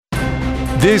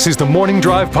This is the Morning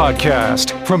Drive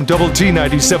Podcast from Double T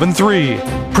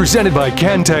 97.3, presented by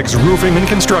Cantex Roofing and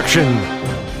Construction.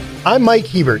 I'm Mike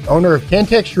Hebert, owner of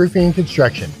Cantex Roofing and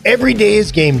Construction. Every day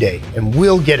is game day, and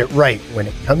we'll get it right when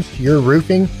it comes to your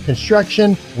roofing,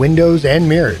 construction, windows, and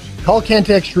mirrors. Call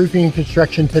Cantex Roofing and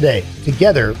Construction today.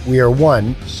 Together, we are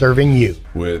one serving you.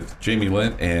 With Jamie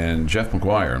Lent and Jeff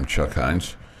McGuire, I'm Chuck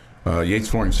Heinz. Yates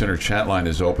Flooring Center chat line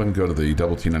is open. Go to the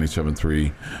Double T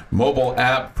 97.3 mobile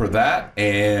app for that,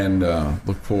 and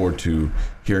look forward to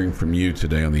hearing from you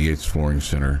today on the Yates Flooring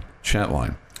Center chat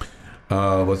line.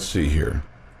 Let's see here.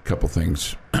 A couple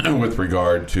things with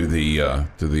regard to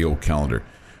the old calendar.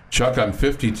 Chuck, I'm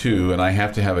 52, and I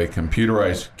have to have a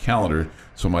computerized calendar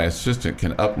so my assistant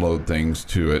can upload things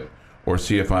to it or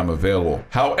see if I'm available.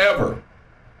 However,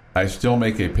 I still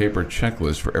make a paper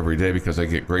checklist for every day because I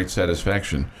get great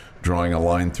satisfaction drawing a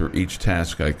line through each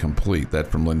task I complete. That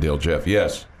from Lindale Jeff.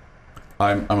 Yes,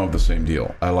 I'm of the same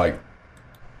deal. I like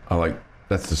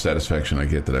that's the satisfaction I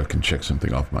get that I can check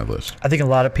something off my list. I think a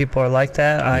lot of people are like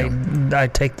that. Yeah. I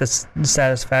take this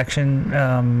satisfaction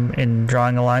in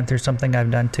drawing a line through something I've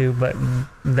done too. But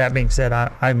that being said,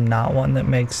 I'm not one that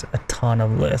makes a ton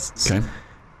of lists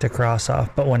to cross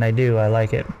off. But when I do, I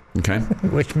like it. Okay.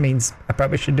 Which means I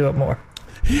probably should do it more.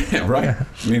 Yeah, right. Yeah.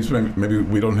 Means maybe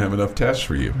we don't have enough tasks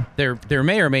for you. There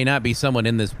may or may not be someone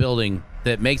in this building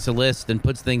that makes a list and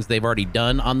puts things they've already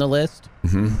done on the list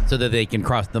so that they can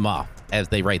cross them off as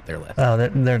they write their list. Oh,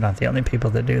 they're not the only people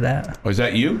that do that. Oh, is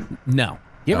that you? No.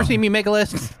 You ever seen me make a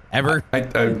list? Ever?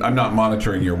 I'm not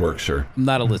monitoring your work, sir. I'm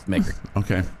not a list maker.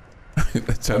 Okay.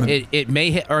 It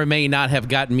may or may not have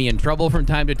gotten me in trouble from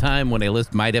time to time when a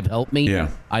list might have helped me. Yeah.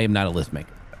 I am not a list maker.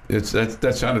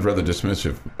 That sounded rather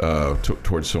dismissive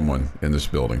towards someone in this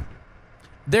building.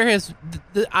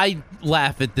 I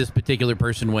laugh at this particular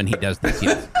person when he does this.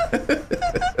 Yes.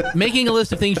 Making a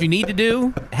list of things you need to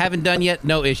do, haven't done yet,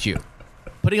 no issue.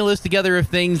 Putting a list together of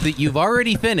things that you've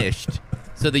already finished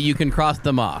so that you can cross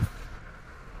them off.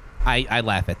 I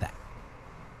laugh at that.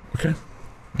 Okay.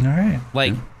 All right.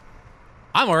 Like,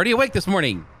 I'm already awake this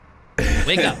morning.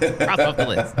 Wake up. Cross off the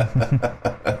list.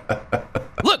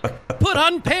 Look, put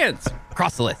on pants.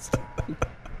 Cross the list.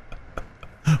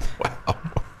 Wow.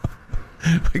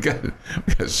 We got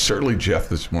Surly Jeff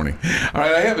this morning. All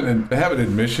right, I have an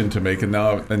admission to make, and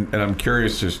now, and I'm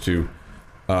curious as to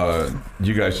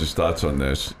you guys' thoughts on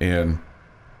this. And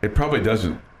it probably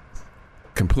doesn't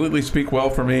completely speak well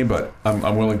for me, but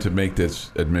I'm willing to make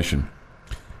this admission.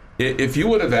 If you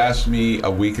would have asked me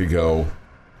a week ago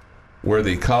where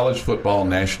the college football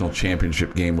national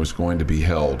championship game was going to be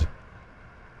held,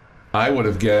 I would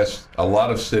have guessed a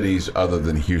lot of cities other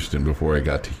than Houston before I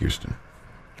got to Houston.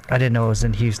 I didn't know it was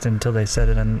in Houston until they said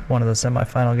it in one of the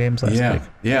semifinal games last week.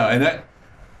 Yeah,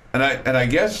 and I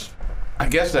guess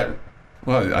that,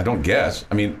 well, I don't guess.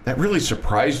 I mean, that really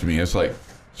surprised me. It's like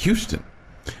Houston,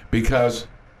 because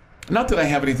not that I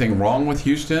have anything wrong with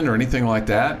Houston or anything like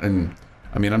that, and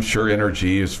I mean, I'm sure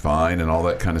NRG is fine and all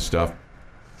that kind of stuff,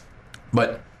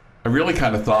 but I really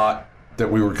kind of thought that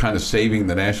we were kind of saving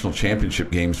the national championship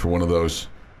games for one of those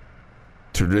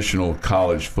traditional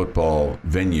college football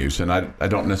venues. And I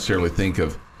don't necessarily think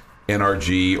of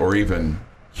NRG or even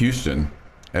Houston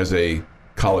as a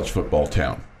college football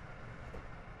town.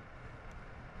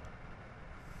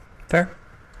 Fair.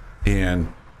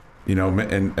 And, you know,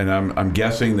 and I'm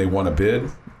guessing they won a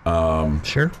bid.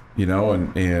 Sure. You know,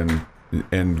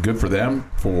 and good for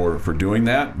them for doing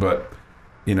that. But,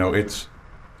 you know, it's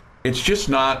just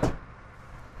not.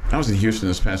 I was in Houston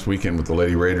this past weekend with the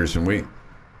Lady Raiders, and we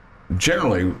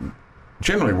generally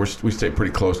we stay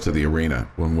pretty close to the arena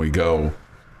when we go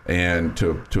and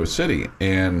to a city.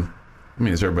 And I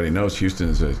mean, as everybody knows, Houston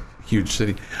is a huge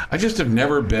city. I just have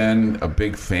never been a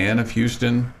big fan of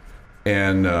Houston,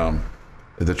 and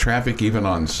the traffic even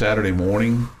on Saturday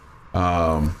morning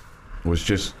was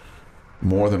just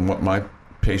more than what my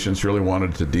patients really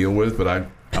wanted to deal with. But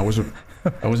I was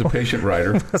a patient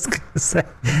rider. I was going to say,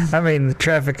 I mean, the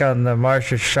traffic on the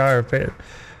Marcia Sharp at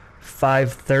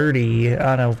 5:30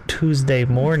 on a Tuesday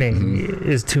morning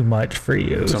is too much for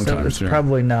you. Sometimes, so it's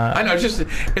probably not. I know.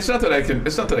 It's not that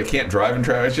I can't drive in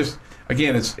traffic. It's just,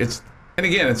 again,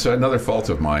 it's another fault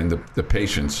of mine, the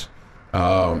patience,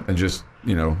 and just,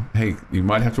 you know, hey, you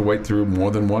might have to wait through more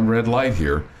than one red light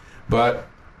here, but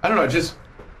I don't know.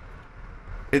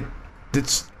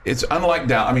 It's unlike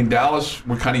Dallas. I mean, Dallas,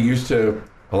 we're kind of used to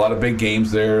a lot of big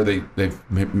games there. They've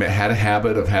had a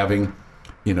habit of having,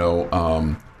 you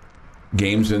know,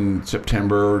 games in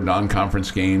September,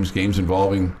 non-conference games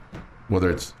involving whether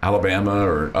it's Alabama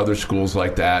or other schools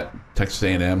like that, Texas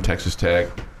A&M, Texas Tech,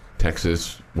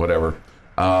 Texas, whatever.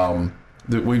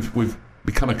 That we've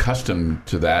become accustomed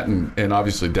to that, and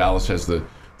obviously Dallas has the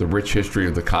rich history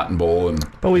of the Cotton Bowl,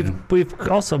 but we've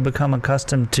also become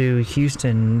accustomed to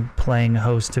Houston playing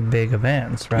host to big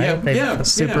events, right? They've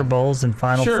Super Bowls and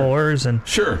Final Fours and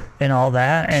all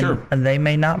that, and they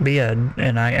may not be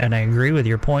and I agree with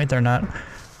your point. They're not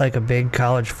like a big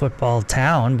college football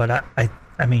town, but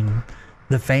I mean,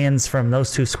 the fans from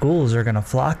those two schools are going to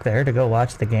flock there to go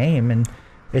watch the game, and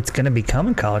it's going to become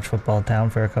a college football town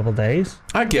for a couple days.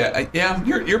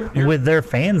 You're with their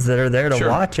fans that are there to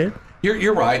watch it.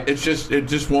 You're right. It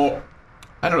just won't.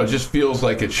 I don't know. It just feels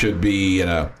like it should be in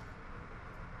a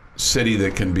city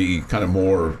that can be kind of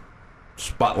more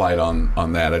spotlight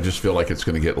on that. I just feel like it's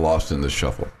going to get lost in the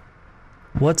shuffle.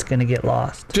 What's going to get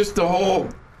lost? Just the whole,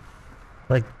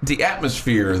 like the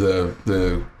atmosphere,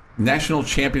 the national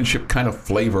championship kind of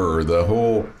flavor, the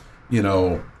whole,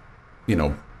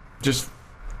 just.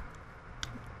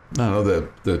 I don't know,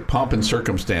 the pomp and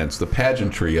circumstance, the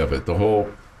pageantry of it, the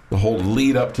whole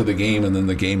lead up to the game, and then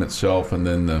the game itself, and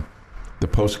then the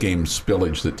post game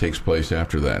spillage that takes place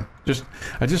after that.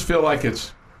 I just feel like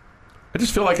it's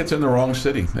in the wrong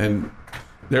city, and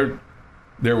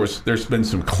there's been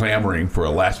some clamoring for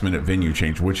a last minute venue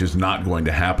change, which is not going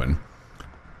to happen.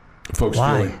 Folks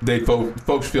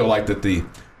feel like that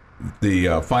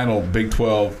the final Big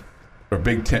 12 or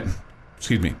Big 10,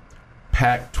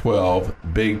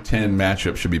 Pac-12 Big 10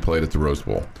 matchup should be played at the Rose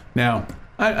Bowl. Now,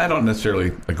 I don't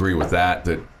necessarily agree with that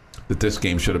this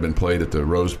game should have been played at the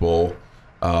Rose Bowl,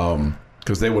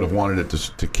 because they would have wanted it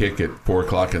to kick at 4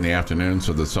 o'clock in the afternoon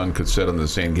so the sun could set on the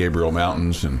San Gabriel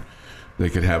Mountains and they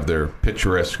could have their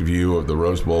picturesque view of the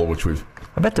Rose Bowl, which I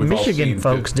bet the Michigan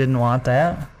folks didn't want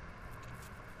that,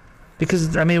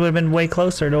 because, it would have been way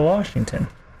closer to Washington.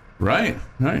 Right.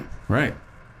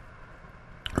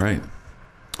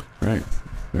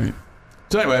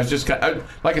 So anyway, I was just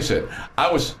like I said,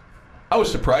 I was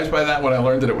surprised by that when I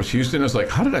learned that it was Houston. I was like,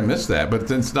 how did I miss that? But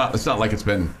then it's not like it's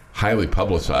been highly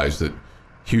publicized that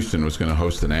Houston was going to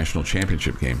host the national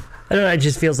championship game. I don't know. It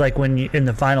just feels like when in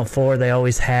the Final Four, they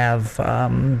always have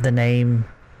the name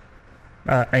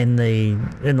in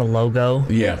the logo.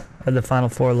 Yeah. The Final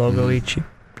Four logo each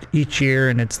year,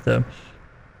 and it's the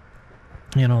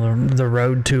the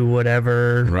road to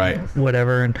whatever. Right.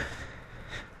 Whatever, and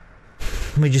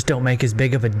we just don't make as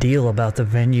big of a deal about the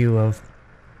venue of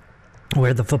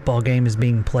where the football game is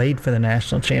being played for the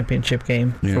national championship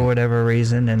game for whatever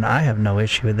reason, and I have no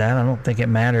issue with that. I don't think it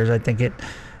matters. I think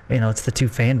it's the two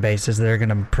fan bases that are going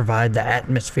to provide the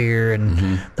atmosphere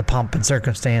and the pomp and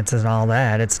circumstances and all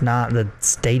that. It's not the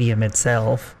stadium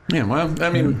itself. Yeah, well,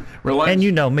 and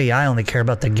you know me, I only care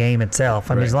about the game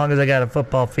itself. As long as I got a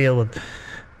football field with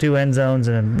 2 end zones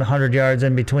and 100 yards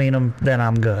in between them, then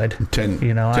I'm good. 10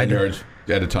 yards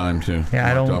at a time too. Yeah,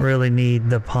 I don't really need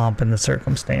the pomp and the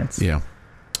circumstance. Yeah.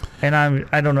 And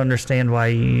I don't understand why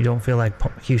you don't feel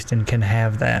like Houston can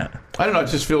have that. I don't know. It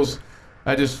just feels.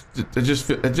 It's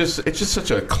just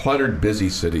such a cluttered, busy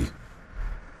city.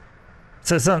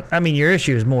 So your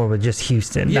issue is more with just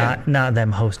Houston, not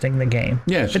them hosting the game.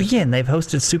 Yeah. But again, they've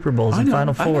hosted Super Bowls and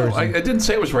Final Fours. I didn't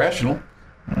say it was rational.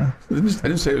 I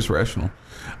didn't say it was rational.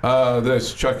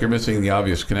 Chuck, you're missing the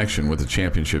obvious connection with the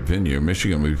championship venue.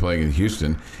 Michigan will be playing in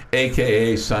Houston,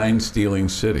 a.k.a. sign-stealing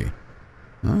city.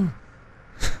 Oh.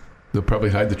 They'll probably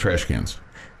hide the trash cans.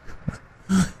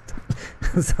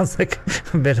 Sounds like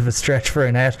a bit of a stretch for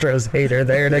an Astros hater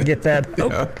there to get that.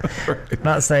 Right.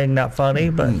 Not saying not funny,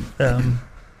 but...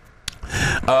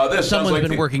 Someone's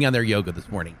been working on their yoga this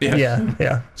morning.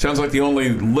 Yeah. Sounds like the only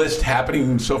list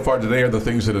happening so far today are the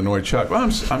things that annoy Chuck. Well,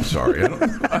 I'm sorry.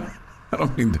 I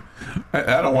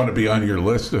don't want to be on your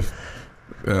list of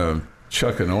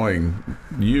Chuck annoying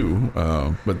you.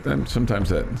 But then sometimes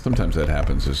that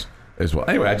happens as well.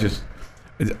 Anyway,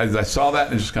 I saw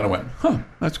that and just kind of went, huh?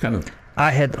 That's kind of. I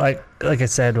had like I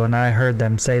said, when I heard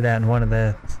them say that in one of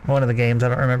the games, I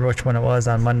don't remember which one it was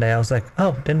on Monday. I was like,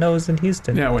 oh, didn't know it was in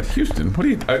Houston. Yeah, with Houston. What do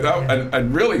you? I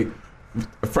really,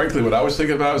 frankly, what I was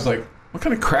thinking about was like, what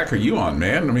kind of crack are you on,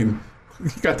 man? I mean, you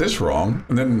got this wrong,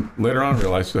 and then later on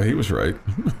realized he was right.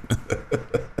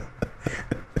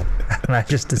 And I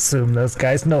just assume those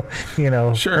guys know,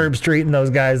 sure. Herb Street and those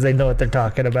guys, they know what they're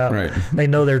talking about. Right. They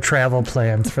know their travel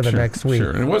plans for the next week.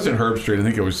 Sure. And it wasn't Herb Street. I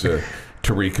think it was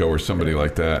Tarico or somebody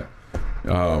like that.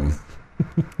 And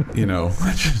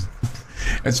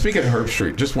speaking of Herb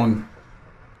Street, just one,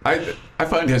 I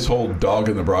find his whole dog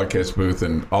in the broadcast booth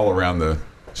and all around the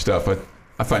stuff,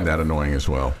 I find that annoying as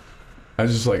well. I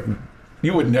was just like,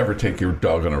 you would never take your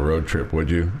dog on a road trip, would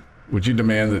you? Would you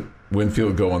demand that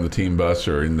Winfield go on the team bus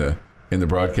or in the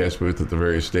broadcast booth at the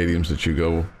various stadiums that you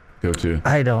go go to?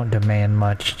 I don't demand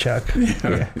much, Chuck.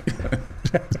 Yeah.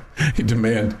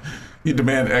 You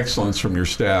demand excellence from your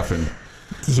staff, and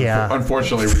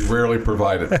unfortunately, we rarely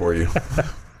provide it for you.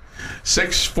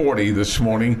 6:40 this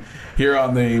morning here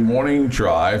on the Morning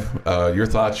Drive. Your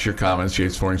thoughts, your comments,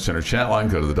 Yates Flooring Center chat line.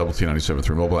 Go to the Double T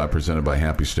 97.3 mobile app presented by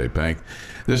Happy State Bank.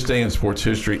 This Day in Sports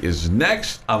History is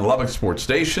next on Lubbock Sports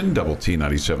Station, Double T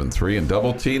 97.3 and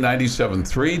Double T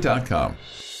 97.3.com.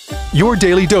 Your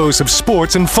daily dose of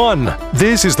sports and fun.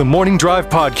 This is the Morning Drive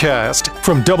Podcast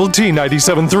from Double T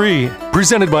 97.3,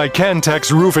 presented by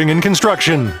Cantex Roofing and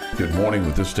Construction. Good morning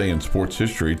with This Day in Sports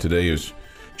History. Today is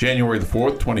January the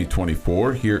 4th,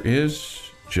 2024. Here is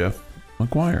Jeff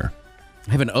McGuire.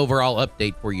 I have an overall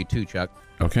update for you too, Chuck.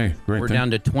 Okay, great. We're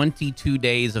down to 22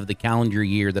 days of the calendar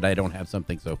year that I don't have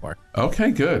something so far. Okay,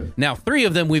 good. Now, 3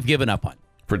 of them we've given up on.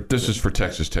 This is for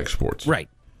Texas Tech Sports. Right.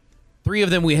 3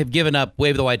 of them we have given up,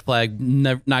 wave the white flag,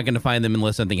 not going to find them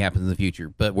unless something happens in the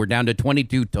future. But we're down to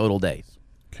 22 total days.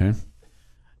 Okay.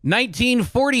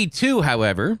 1942,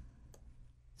 however,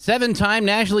 7-time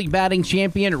National League batting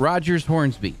champion Rogers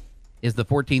Hornsby is the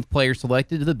 14th player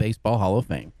selected to the Baseball Hall of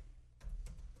Fame.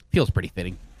 Feels pretty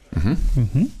fitting.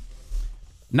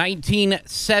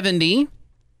 1970,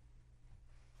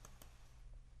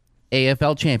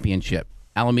 AFL Championship,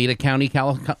 Alameda County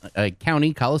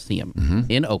Coliseum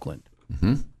in Oakland.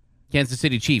 Kansas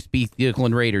City Chiefs beat the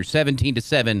Oakland Raiders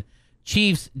 17-7.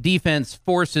 Chiefs defense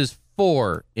forces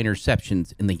 4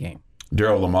 interceptions in the game.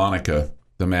 Darryl LaMonica,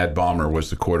 the Mad Bomber, was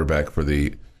the quarterback for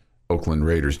the Oakland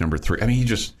Raiders, number 3. I mean,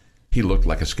 he looked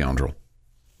like a scoundrel.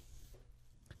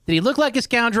 Did he look like a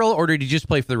scoundrel, or did he just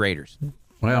play for the Raiders?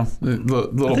 Well, a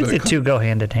little I think bit the two go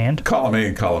hand in hand. Column A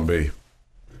and column B.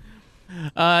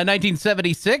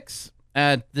 1976,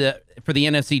 for the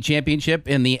NFC Championship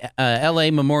in the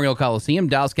L.A. Memorial Coliseum,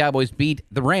 Dallas Cowboys beat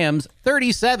the Rams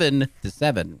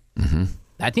 37-7.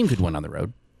 That team could win on the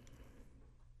road.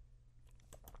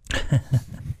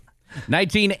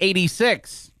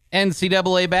 1986,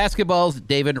 NCAA basketball's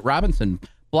David Robinson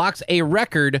blocks a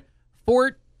record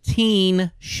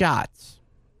 14 shots.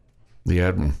 The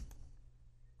Admiral.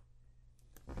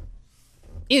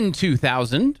 In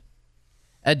 2000,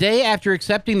 a day after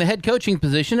accepting the head coaching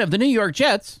position of the New York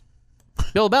Jets,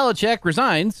 Bill Belichick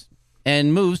resigns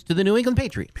and moves to the New England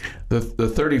Patriots. The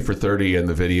 30 for 30 and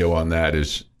the video on that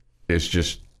is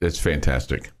it's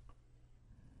fantastic.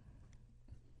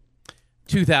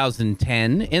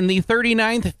 2010, in the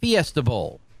 39th Fiesta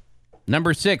Bowl,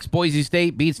 number 6 Boise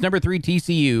State beats number 3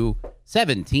 TCU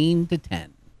 17-10.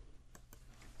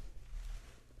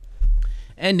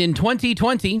 And in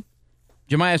 2020,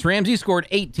 Jamias Ramsey scored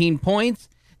 18 points.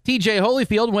 TJ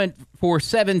Holyfield went for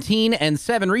 17 and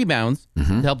 7 rebounds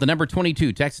to help the number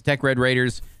 22 Texas Tech Red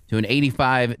Raiders to an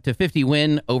 85-50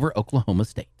 win over Oklahoma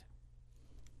State.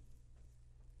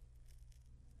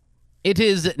 It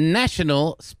is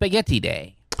National Spaghetti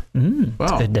Day.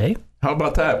 Wow. Good day. How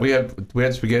about that? We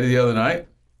had spaghetti the other night.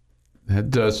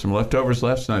 Had some leftovers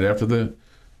last night after the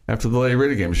Lady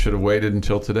Rita game. Should have waited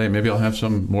until today. Maybe I'll have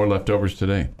some more leftovers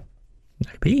today.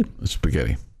 Maybe.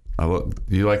 Spaghetti.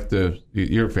 You're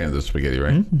a fan of the spaghetti,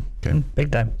 right? Okay.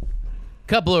 Big time.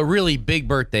 Couple of really big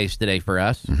birthdays today for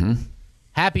us.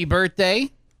 Happy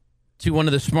birthday to one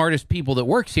of the smartest people that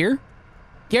works here.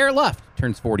 Garrett Luft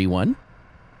turns 41.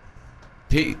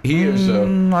 He is.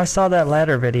 I saw that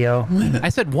ladder video. I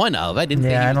said one of. I didn't.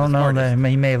 Yeah, I don't know that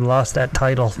he may have lost that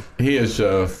title. He is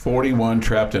 41,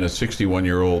 trapped in a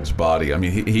 61-year-old's body. I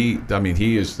mean,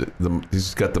 he is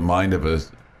he's got the mind of a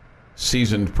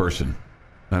seasoned person,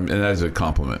 and that is a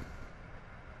compliment.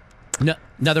 No,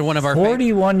 another one of our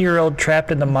 41-year-old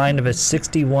trapped in the mind of a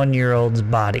 61-year-old's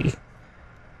body.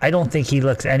 I don't think he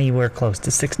looks anywhere close to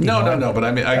 61. No. But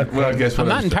I mean, I guess I'm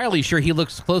not entirely sure he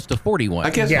looks close to 41.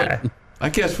 I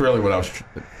guess really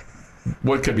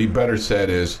what could be better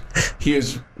said is he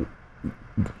is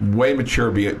way mature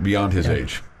beyond his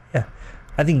age. Yeah.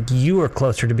 I think you are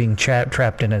closer to being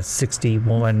trapped in a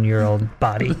 61-year-old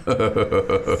body.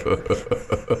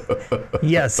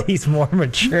 Yes, he's more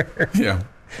mature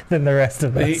than the rest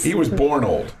of us. He was born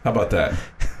old. How about that?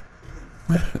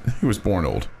 He was born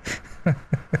old.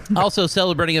 Also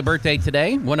celebrating a birthday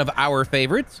today, one of our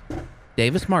favorites,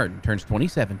 Davis Martin, turns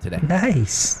 27 today.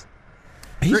 Nice.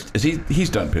 He's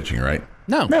done pitching, right?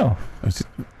 No.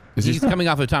 He's coming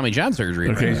off of Tommy John surgery.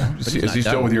 Okay. Right now, is he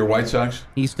still with your White Sox?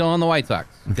 He's still on the White Sox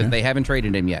because they haven't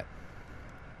traded him yet.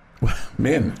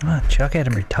 Man. Oh, Chuck had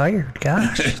him retired.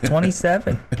 Gosh,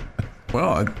 27.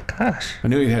 Well, Gosh. I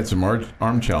knew he had some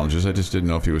arm challenges. I just didn't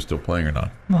know if he was still playing or not.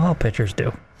 Well, all pitchers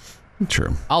do.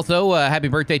 True. Also, happy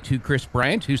birthday to Chris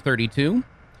Bryant, who's 32.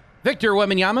 Victor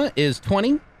Wembanyama is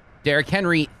 20. Derrick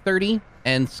Henry, 30,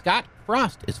 and Scott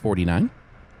Frost is 49.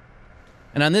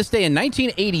 And on this day in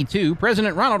 1982,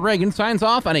 President Ronald Reagan signs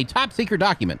off on a top-secret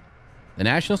document, the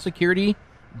National Security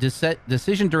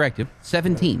Decision Directive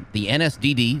 17, the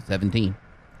NSDD 17,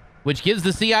 which gives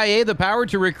the CIA the power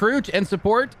to recruit and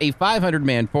support a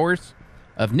 500-man force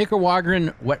of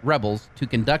Nicaraguan rebels to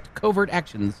conduct covert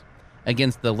actions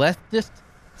against the leftist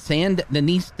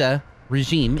Sandinista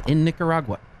regime in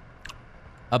Nicaragua.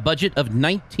 A budget of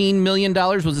 $19 million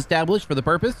was established for the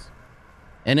purpose.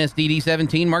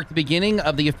 NSDD-17 marked the beginning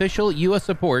of the official U.S.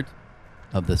 support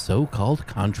of the so-called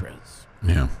Contras.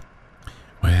 Yeah.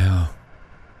 Well,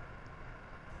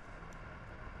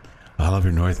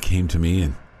 Oliver North came to me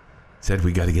and said,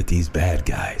 we got to get these bad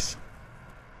guys.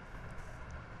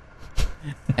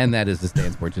 And that is the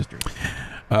Stan Sports History.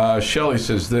 Shelley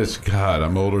says this, God,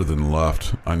 I'm older than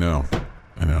Luft. I know.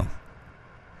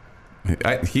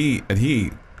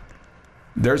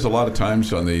 There's a lot of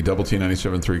times on the Double T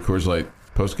 97.3 Coors Light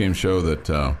post-game show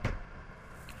that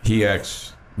he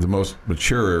acts the most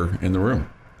mature in the room.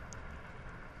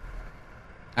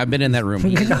 I've been in that room.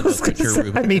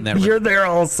 You're there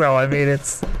also. I mean,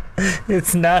 it's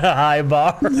not a high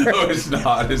bar. No, it's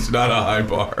not. It's not a high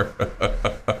bar.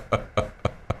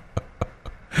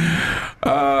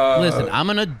 Listen, I'm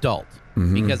an adult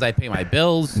because I pay my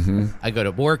bills. I go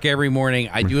to work every morning.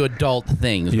 I do adult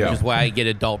things, which is why I get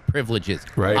adult privileges.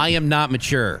 Right. I am not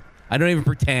mature. I don't even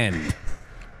pretend.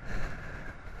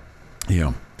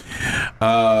 Yeah.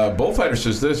 Bullfighter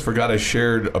says this, forgot I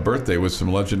shared a birthday with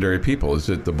some legendary people. Is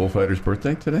it the Bullfighter's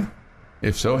birthday today?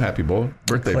 If so, happy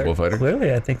birthday, Bullfighter.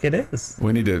 Clearly, I think it is.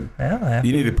 We need to. Yeah,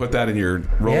 you need to put that in your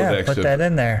Rolodex. Yeah, put that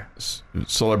in there.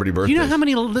 Celebrity birthdays. Do you know how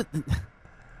many?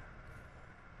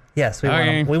 Yes, we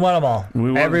want them all.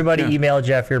 Everybody email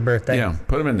Jeff your birthday. Yeah,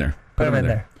 put them in there. Put them in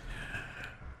there.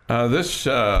 This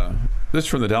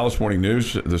from the Dallas Morning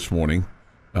News this morning.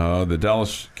 The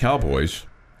Dallas Cowboys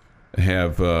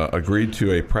have agreed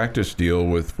to a practice deal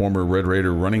with former Red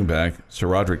Raider running back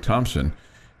SaRodorick Thompson.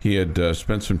 He had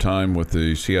spent some time with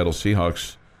the Seattle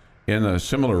Seahawks in a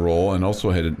similar role and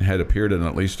also had appeared in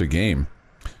at least a game.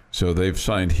 So they've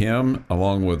signed him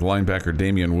along with linebacker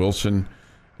Damian Wilson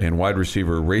and wide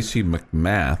receiver Racy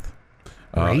McMath.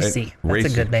 Racy. That's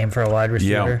a good name for a wide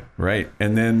receiver. Yeah, right.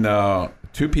 And then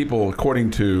two people,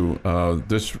 according to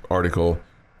this article,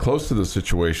 close to the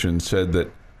situation, said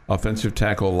that offensive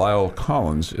tackle Lyle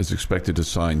Collins is expected to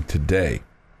sign today.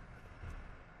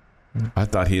 I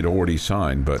thought he had already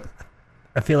signed, but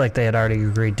I feel like they had already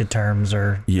agreed to terms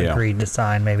or agreed to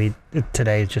sign. Maybe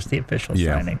today is just the official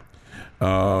signing.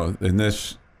 And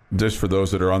this for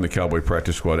those that are on the Cowboy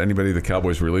practice squad. Anybody the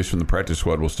Cowboys release from the practice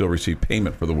squad will still receive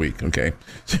payment for the week. Okay,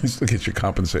 just look at your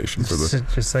compensation for the.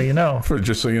 Just so you know.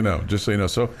 Just so you know.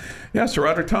 So, yeah,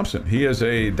 SaRodorick Thompson. He is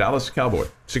a Dallas Cowboy.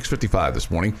 6:55 this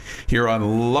morning here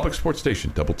on Lubbock Sports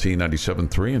Station, Double T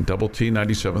 97.3 and Double T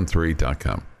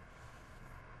 97.3.com.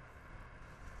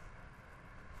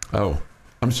 Oh,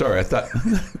 I'm sorry. I thought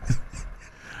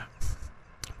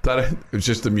it was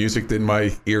just the music in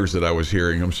my ears that I was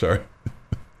hearing. I'm sorry.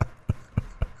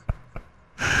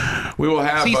 We will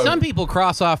have. See, some people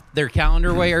cross off their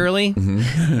calendar way early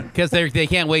because they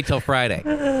can't wait till Friday.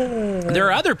 There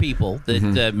are other people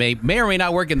that may or may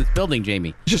not work in this building,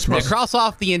 Jamie. They cross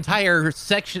off the entire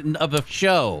section of a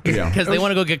show because they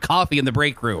want to go get coffee in the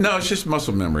break room. No, it's just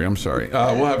muscle memory. I'm sorry.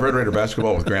 We'll have Red Raider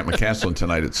basketball with Grant McCaslin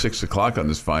tonight at 6 o'clock on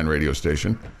this fine radio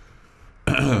station.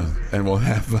 And we'll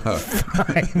have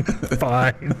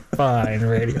fine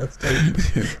radio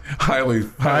station.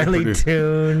 highly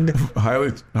tuned,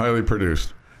 highly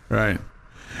produced. Right.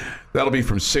 That'll be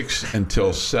from 6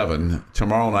 until 7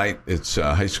 tomorrow night. It's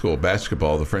high school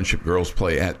basketball. The Friendship Girls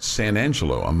play at San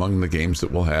Angelo. Among the games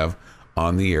that we'll have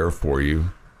on the air for you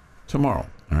tomorrow.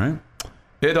 All right.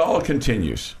 It all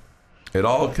continues.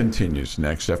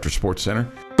 Next after Sports Center.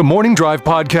 The Morning Drive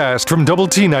podcast from Double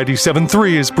T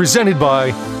 97.3 is presented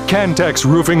by Cantex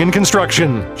Roofing and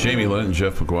Construction. Jamie Lent and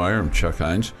Jeff McGuire. I'm Chuck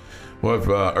Heinz. We'll have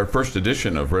our first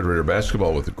edition of Red Raider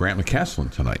basketball with Grant McCaslin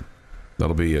tonight.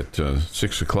 That'll be at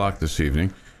 6 o'clock this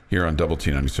evening here on Double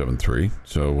T 97.3.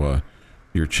 So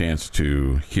your chance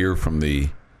to hear from the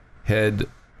head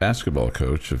basketball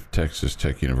coach of Texas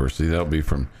Tech University. That'll be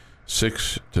from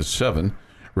 6 to 7.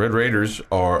 Red Raiders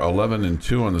are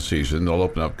 11-2 on the season. They'll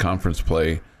open up conference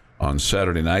play on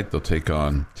Saturday night. They'll take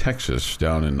on Texas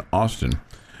down in Austin.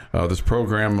 This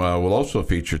program will also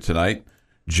feature tonight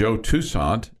Joe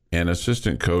Toussaint and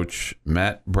assistant coach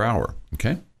Matt Brower.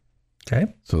 Okay.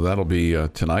 So that'll be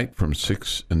tonight from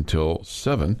 6 until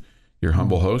 7. Your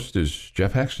humble host is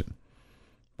Jeff Hexton.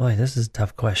 Boy, this is a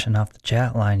tough question off the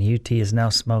chat line. UT has now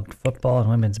smoked football and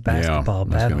women's basketball.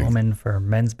 Bad omen for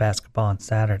men's basketball on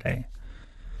Saturday.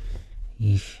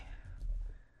 Eesh.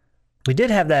 We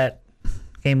did have that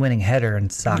game-winning header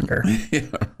in soccer. Yeah,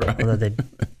 right.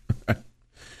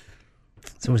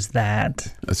 So it was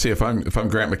that. Let's see, if I'm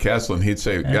Grant McCaslin, he'd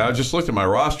say, yeah, I just looked at my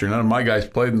roster. None of my guys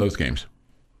played in those games.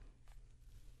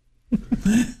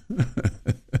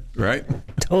 Right?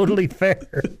 Totally fair.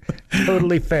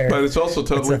 Totally fair. But it's also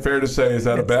totally fair to say, is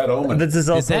that a bad omen? This is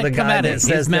also the guy that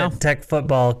says that Tech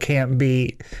football can't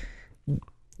be,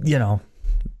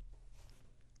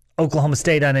 Oklahoma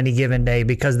State on any given day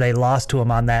because they lost to them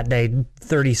on that day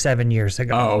 37 years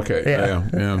ago. Oh, okay.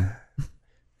 Yeah.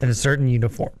 In a certain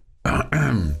uniform.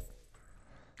 I've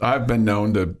been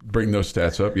known to bring those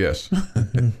stats up, yes.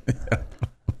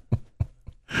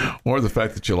 Or the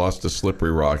fact that you lost to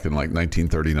Slippery Rock in like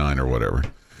 1939 or whatever.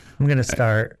 I'm going to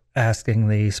start asking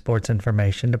the sports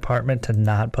information department to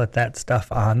not put that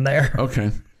stuff on there. Okay.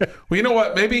 Well, you know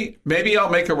what? Maybe I'll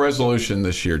make a resolution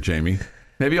this year, Jamie.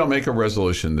 Maybe I'll make a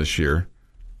resolution this year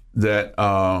that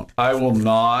I will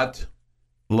not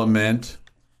lament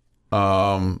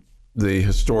the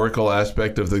historical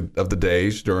aspect of the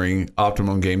days during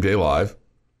Optimum Game Day Live,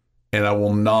 and I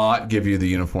will not give you the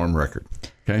uniform record.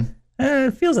 Okay?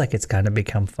 It feels like it's kind of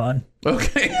become fun.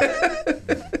 Okay.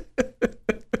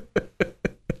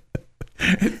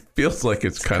 It feels like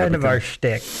it's kind of our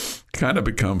shtick. Kind of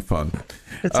become fun.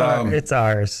 It's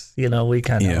ours. We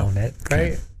kind of own it, right?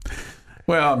 Okay.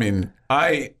 Well, I mean,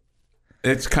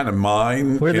 it's kind of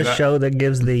mine. We're the show that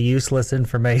gives the useless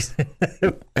information.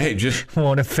 Hey, just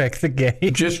won't affect the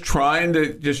game. Just trying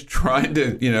to,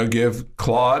 give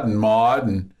Claude and Maud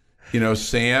and,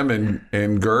 Sam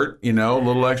and Gert, a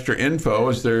little extra info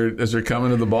as they're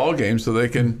coming to the ball game so they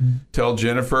can tell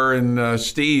Jennifer and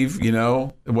Steve,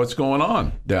 what's going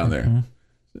on down there.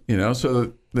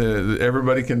 So that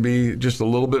everybody can be just a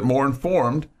little bit more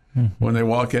informed when they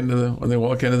walk into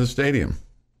the stadium.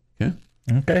 Yeah.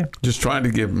 Okay. Just trying to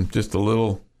give them just a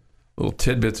little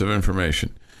tidbits of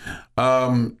information.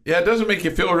 It doesn't make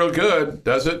you feel real good,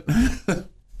 does it?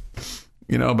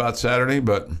 About Saturday,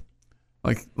 but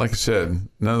like I said,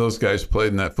 none of those guys played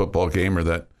in that football game or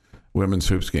that women's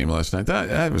hoops game last night.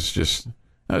 That was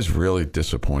really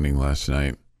disappointing last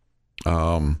night.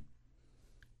 In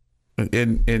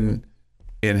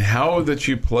how that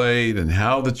you played and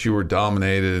how that you were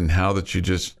dominated and how that you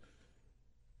just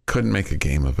couldn't make a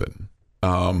game of it.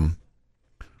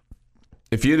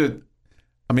 If you'd,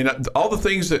 all the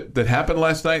things that happened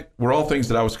last night were all things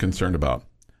that I was concerned about.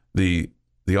 The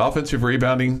offensive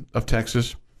rebounding of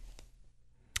Texas,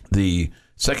 the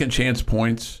second chance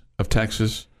points of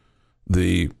Texas,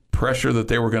 the pressure that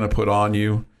they were going to put on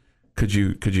you. Could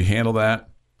you handle that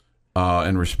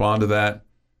and respond to that?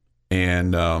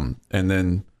 And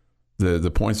then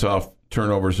the points off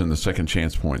turnovers and the second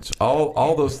chance points.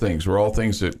 All those things were all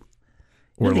things that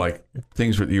were like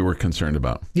things that you were concerned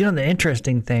about. The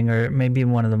interesting thing, or maybe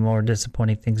one of the more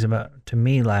disappointing things to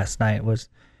me last night was,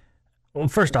 well,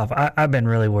 first off, I've been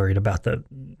really worried about the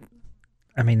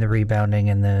rebounding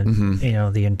and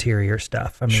the interior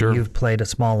stuff. Sure. You've played a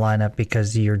small lineup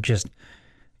because you're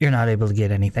not able to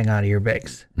get anything out of your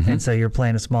bigs. And so you're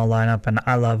playing a small lineup, and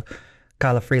I love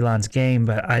Kyla Freeland's game,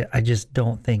 but I just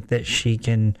don't think that she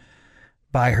can,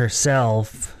 by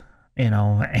herself,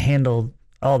 handle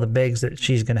all the bigs that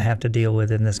she's going to have to deal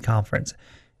with in this conference.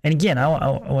 And again, I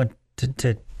want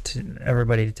to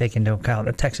everybody to take into account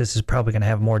that Texas is probably going to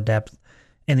have more depth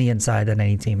in the inside than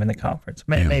any team in the conference.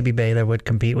 Maybe Baylor would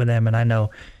compete with them, and I know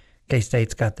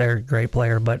K-State's got their great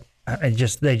player, but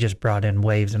they just brought in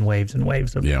waves and waves and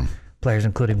waves of players,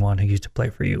 including one who used to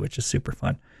play for you, which is super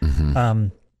fun.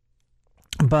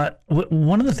 But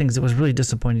one of the things that was really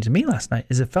disappointing to me last night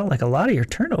is it felt like a lot of your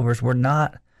turnovers were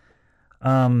not,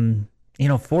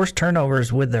 forced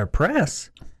turnovers with their press.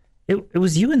 It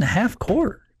was you in the half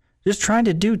court just trying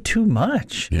to do too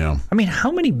much. Yeah.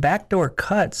 How many backdoor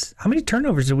cuts, how many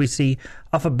turnovers did we see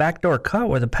off a backdoor cut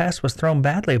where the pass was thrown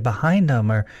badly behind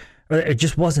them or it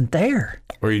just wasn't there?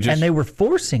 And they were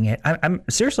forcing it. I'm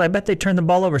seriously, I bet they turned the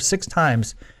ball over 6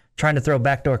 times trying to throw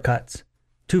backdoor cuts.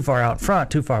 Too far out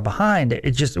front, too far behind.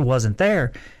 It just wasn't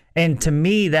there. And to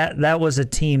me, that was a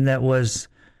team that was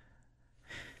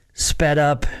sped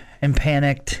up and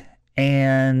panicked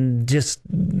and just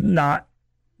not,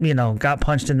 got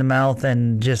punched in the mouth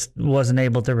and just wasn't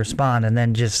able to respond, and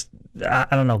then just,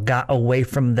 got away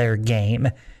from their game.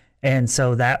 And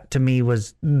so that to me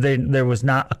was, there was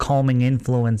not a calming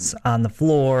influence on the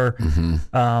floor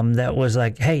that was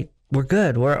like, hey, we're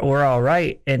good, we're all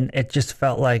right. And it just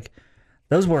felt like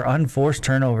those were unforced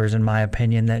turnovers, in my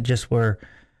opinion, that just were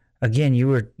again,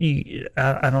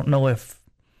 I don't know if.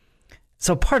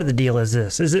 So part of the deal is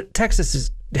this: is that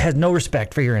Texas has no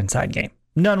respect for your inside game,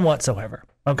 none whatsoever.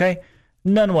 Okay,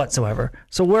 none whatsoever.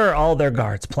 So where are all their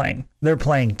guards playing? They're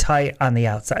playing tight on the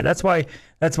outside. That's why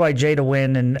Jada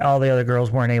Wynn and all the other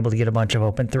girls weren't able to get a bunch of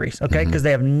open threes. Okay, because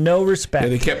they have no respect. Yeah,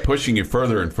 they kept pushing you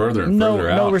further and further and further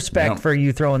out. No respect for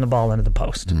you throwing the ball into the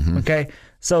post. Okay,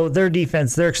 so their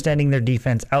defense, they're extending their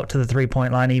defense out to the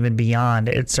 3-point line, even beyond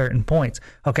at certain points.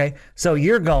 Okay, so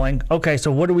you're going, okay,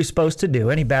 so what are we supposed to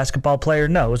do? Any basketball player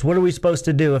knows. What are we supposed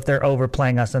to do if they're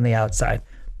overplaying us on the outside?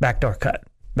 Backdoor cut.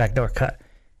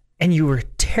 And you were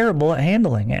terrible at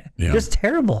handling it. Yeah. Just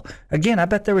terrible. Again, I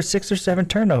bet there were 6 or 7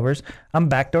 turnovers on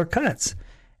backdoor cuts.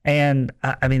 And,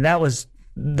 I mean, that was.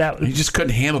 You just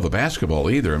couldn't handle the basketball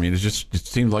either. I mean, it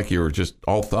seemed like you were just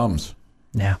all thumbs.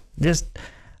 Yeah.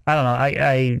 I don't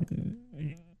know.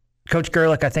 Coach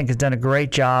Gerlich, I think, has done a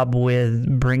great job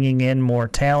with bringing in more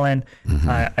talent.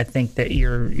 I think that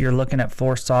you're looking at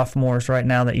 4 sophomores right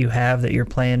now that you're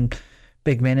playing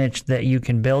big minutes that you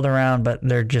can build around, but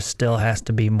there just still has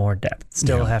to be more depth.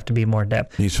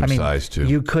 Need some size too.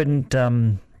 You couldn't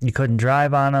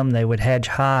drive on them. They would hedge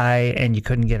high, and you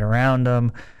couldn't get around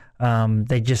them.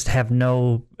 They just have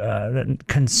no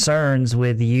concerns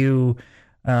with you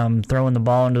throwing the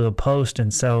ball into the post,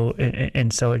 and so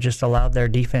it just allowed their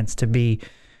defense to be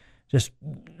just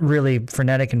really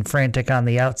frenetic and frantic on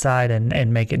the outside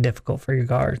and make it difficult for your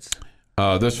guards.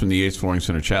 This from the Yates Flooring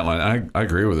Center chat line. I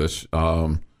agree with this.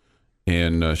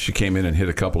 And she came in and hit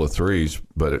a couple of threes,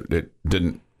 but it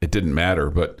didn't matter.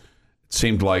 But it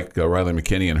seemed like Riley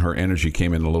McKinney and her energy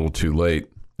came in a little too late.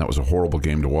 That was a horrible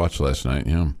game to watch last night.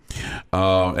 Yeah.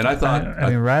 And I thought, I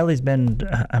mean, Riley's been,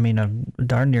 a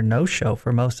darn near no-show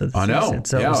for most of the season.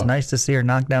 So it was nice to see her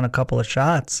knock down a couple of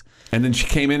shots. And then she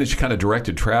came in and she kind of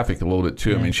directed traffic a little bit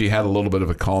too. Yeah. I mean, she had a little bit of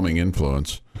a calming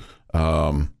influence.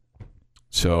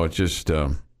 So it just,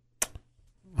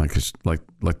 like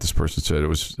this person said, it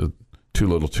was too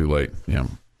little, too late. Yeah.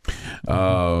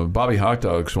 Bobby Hot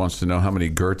Dogs wants to know how many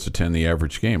Gerts attend the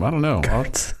average game. I don't know.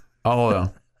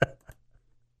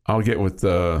 I'll get with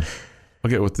the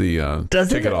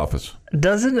ticket office.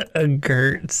 Doesn't a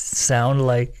Gert sound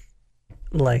like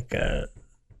a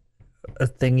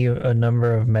thing a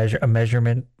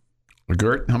measurement? A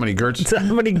Gert? How many Gerts?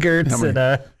 How many Gerts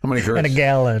in a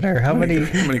gallon, or how many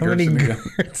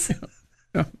Gerts?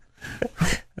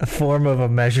 A form of a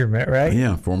measurement, right?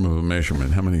 Yeah, form of a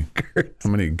measurement. How many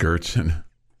Gerts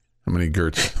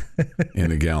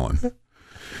in a gallon?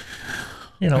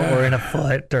 Or in a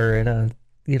foot, or in a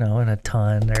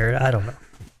ton, or I don't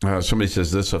know. Somebody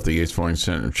says this off the Yates Flooring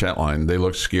Center chat line. They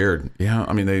look scared. Yeah,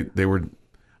 I mean they were.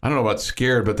 I don't know about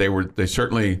scared, but they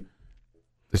certainly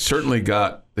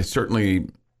got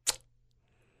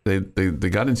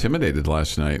intimidated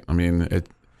last night. I mean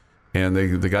and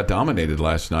they got dominated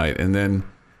last night, and then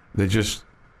they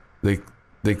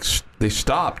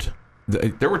stopped.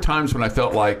 There were times when I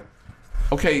felt like,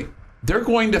 okay, they're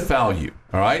going to foul you.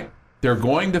 All right, they're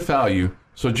going to foul you.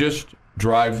 So just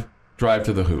drive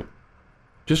to the hoop.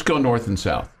 Just go north and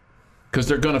south, because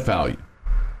they're going to foul you.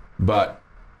 But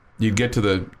you get to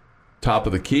the top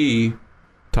of the key,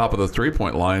 top of the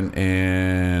 3-point line,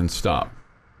 and stop.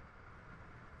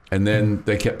 And then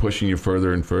they kept pushing you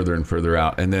further and further and further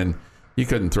out. And then you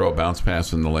couldn't throw a bounce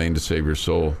pass in the lane to save your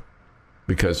soul,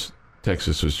 because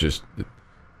Texas was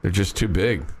they're just too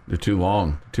big. They're too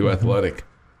long, too athletic.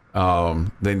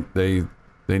 They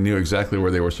knew exactly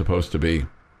where they were supposed to be.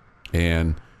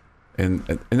 And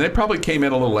they probably came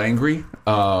in a little angry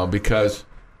because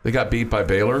they got beat by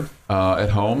Baylor at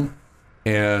home.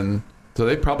 And so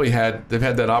they've had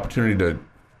that opportunity to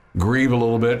grieve a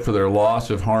little bit for their loss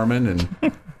of Harmon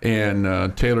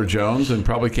and Taylor Jones, and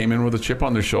probably came in with a chip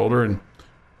on their shoulder,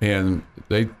 and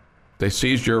they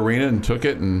seized your arena and took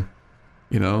it, and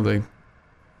they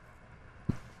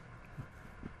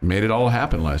made it all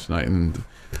happen last night. And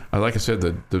like I said,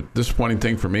 the disappointing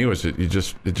thing for me was that it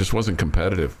just wasn't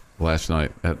competitive last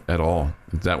night at all.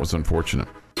 That was unfortunate.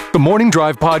 The Morning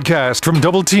Drive podcast from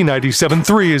Double T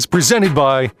 97.3 is presented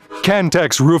by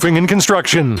Cantex Roofing and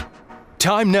Construction.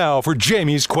 Time now for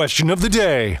Jamie's question of the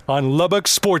day on Lubbock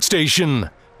Sports Station,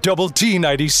 Double T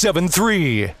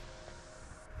 97.3.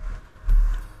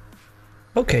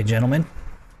 Okay, gentlemen.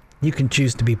 You can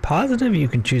choose to be positive. You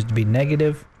can choose to be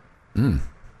negative.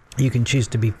 You can choose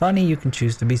to be funny. You can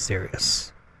choose to be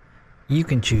serious. You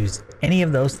can choose any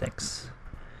of those things.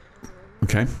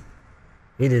 Okay.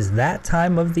 It is that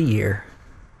time of the year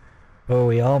where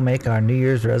we all make our New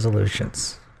Year's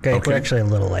resolutions. Okay? We're actually a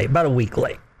little late, about a week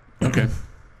late. Okay.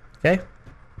 I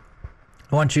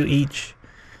want you each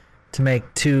to make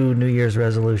 2 New Year's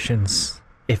resolutions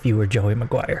if you were Joey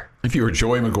McGuire. If you were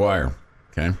Joey McGuire,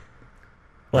 okay.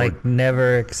 Like,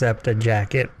 never accept a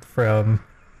jacket from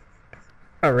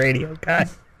a radio guy.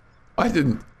 I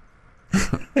didn't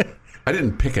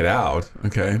pick it out,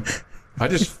 okay? I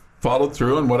just followed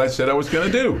through on what I said I was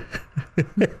going to do.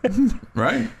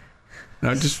 Right?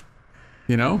 I just,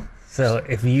 So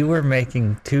if you were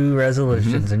making 2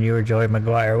 resolutions and you were Joey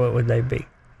McGuire, what would they be?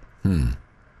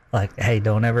 Like, hey,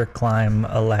 don't ever climb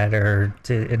a ladder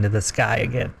into the sky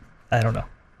again. I don't know.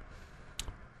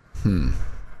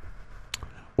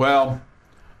 Well,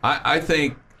 I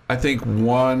think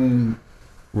one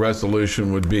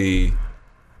resolution would be,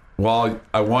 well,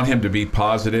 I want him to be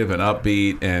positive and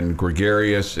upbeat and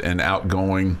gregarious and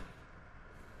outgoing.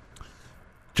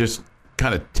 Just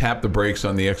kind of tap the brakes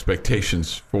on the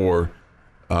expectations for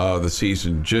the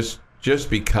season, just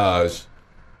because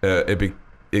it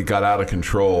got out of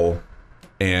control,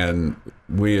 and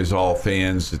we as all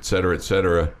fans, et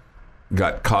cetera,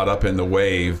 got caught up in the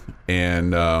wave,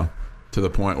 and to the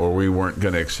point where we weren't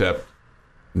going to accept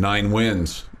 9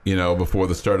 wins, before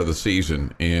the start of the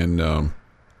season, and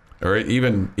or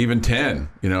even 10,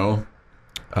 Who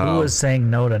was saying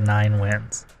no to 9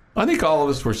 wins? I think all of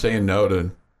us were saying no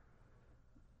to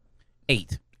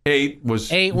 8. 8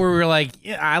 was 8 where we were like,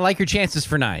 yeah, I like your chances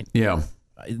for 9. Yeah.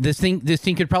 This team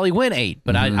could probably win 8,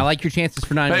 but I like your chances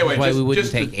for 9. Anyway, why we wouldn't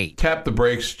just take 8. Tap the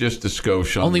brakes just to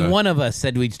skosh on. Only one of us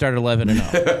said we'd start 11-0.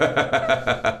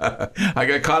 I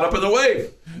got caught up in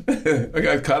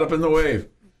the wave.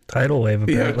 Tidal wave,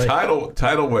 apparently. Yeah,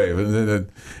 tidal wave, and then it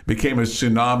became a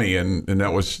tsunami, and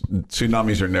that was,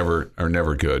 tsunamis are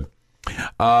never good.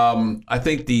 I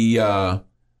think the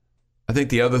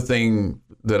other thing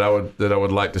that I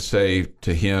would like to say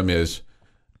to him is,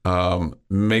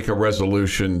 make a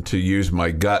resolution to use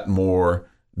my gut more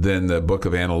than the book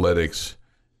of analytics,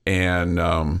 and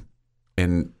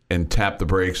tap the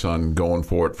brakes on going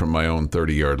for it from my own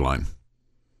 30-yard line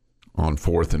on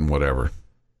 4th and whatever.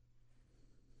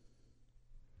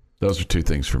 Those are 2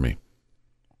 things for me.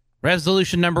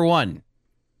 Resolution number 1,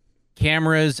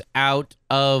 cameras out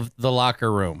of the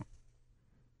locker room.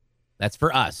 That's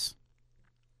for us.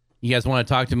 You guys want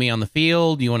to talk to me on the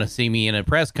field? You want to see me in a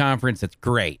press conference? That's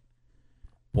great.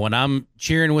 But when I'm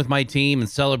cheering with my team and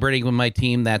celebrating with my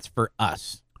team, that's for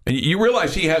us. And you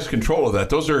realize he has control of that.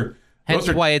 Those are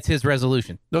why it's his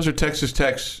resolution. Those are Texas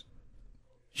Tech's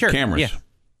cameras. Yeah.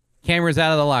 Cameras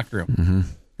out of the locker room. Mm-hmm.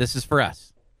 This is for us.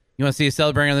 You want to see us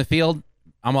celebrating on the field?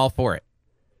 I'm all for it.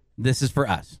 This is for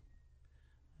us.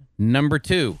 Number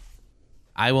 2,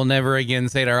 I will never again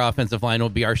say that our offensive line will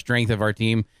be our strength of our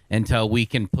team until we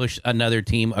can push another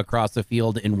team across the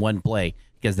field in one play,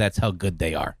 because that's how good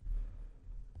they are.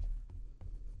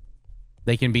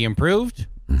 They can be improved.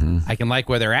 Mm-hmm. I can like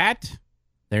where they're at.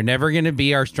 They're never going to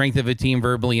be our strength of a team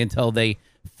verbally until they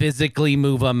physically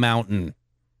move a mountain,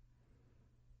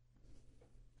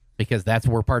 because that's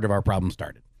where part of our problem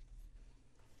started.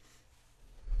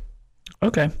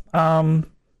 Okay. I'm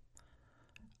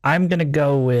going to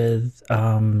go with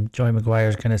Joey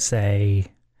McGuire's going to say,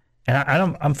 and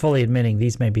I'm fully admitting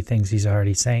these may be things he's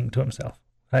already saying to himself.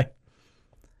 Okay.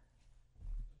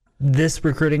 This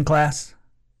recruiting class,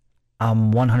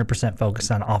 I'm 100% focused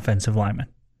on offensive linemen.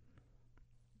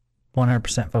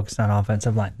 100% focused on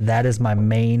offensive line. That is my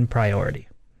main priority.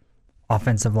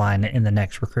 Offensive line in the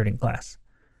next recruiting class.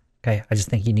 Okay. I just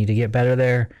think you need to get better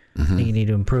there. I think you need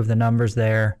to improve the numbers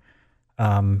there.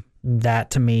 That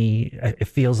to me, it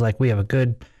feels like we have a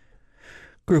good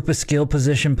group of skill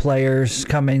position players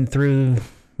coming through,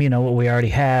 what we already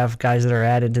have, guys that are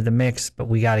added to the mix, but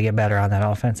we got to get better on that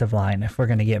offensive line if we're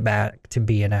going to get back to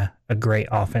being a great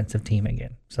offensive team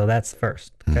again. So that's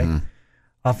first. Okay. Mm-hmm.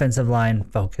 Offensive line,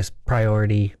 focus,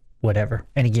 priority, whatever.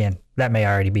 And again, that may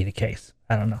already be the case.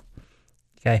 I don't know.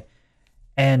 Okay.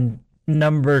 And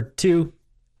number 2,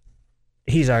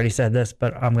 he's already said this,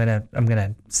 but I'm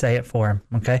gonna say it for him.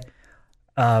 Okay,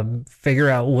 figure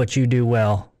out what you do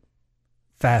well,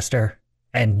 faster,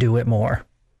 and do it more.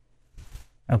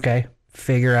 Okay,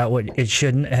 figure out what it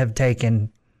shouldn't have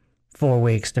taken 4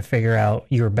 weeks to figure out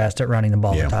you were best at running the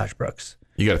ball with Tosh Brooks.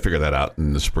 You got to figure that out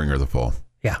in the spring or the fall.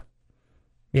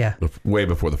 Yeah. Way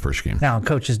before the first game. Now, in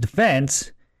Coach's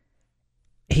defense,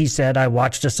 he said, I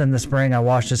watched us in the spring, I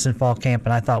watched us in fall camp,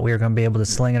 and I thought we were going to be able to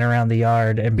sling it around the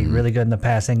yard and be really good in the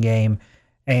passing game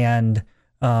and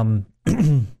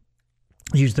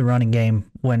use the running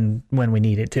game when we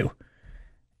needed to.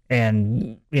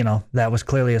 And, that was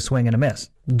clearly a swing and a miss.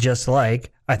 Just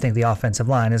like I think the offensive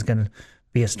line is going to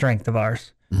be a strength of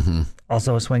ours. Mm-hmm.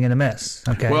 Also a swing and a miss.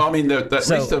 Okay. Well, at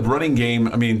least the running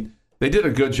game, they did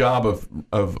a good job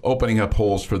of opening up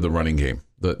holes for the running game.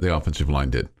 The offensive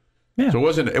line did. Yeah. So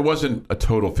it wasn't a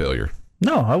total failure.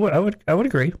 No, I would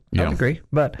agree. I would agree.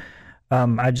 But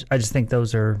I just think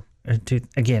those are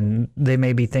again, they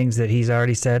may be things that he's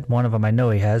already said. One of them I know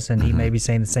he has, and he may be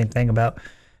saying the same thing about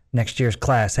next year's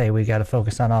class. Hey, we got to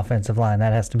focus on offensive line.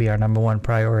 That has to be our number one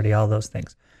priority. All those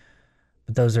things.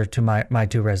 But those are my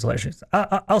two resolutions.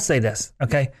 I'll say this,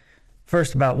 okay?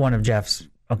 First, about one of Jeff's,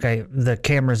 okay, the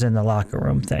cameras in the locker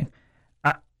room thing.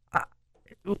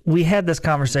 We had this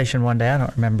conversation one day. I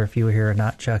don't remember if you were here or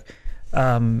not, Chuck.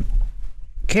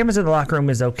 Cameras in the locker room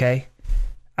is okay.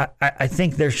 I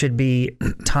think there should be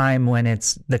time when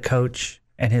it's the coach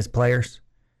and his players,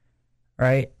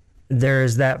 right? There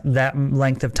is that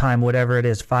length of time, whatever it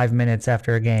is, 5 minutes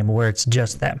after a game, where it's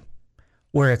just them,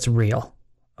 where it's real,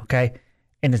 okay?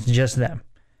 And it's just them.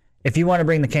 If you want to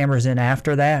bring the cameras in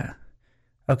after that,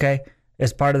 okay,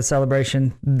 as part of the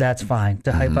celebration, that's fine,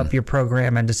 to hype up your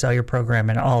program and to sell your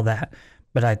program and all that.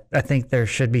 But I think there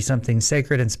should be something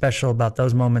sacred and special about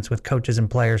those moments with coaches and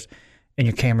players, and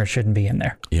your camera shouldn't be in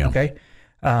there. Yeah. Okay?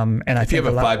 And I if you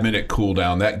have a 5-minute cool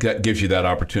down, that gives you that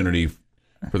opportunity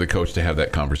for the coach to have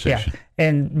that conversation. Yeah.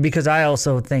 And because I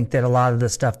also think that a lot of the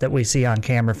stuff that we see on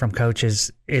camera from coaches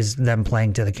is them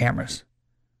playing to the cameras.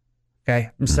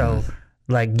 Okay? So,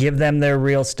 like, give them their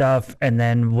real stuff, and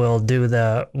then we'll do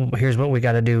here's what we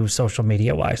got to do social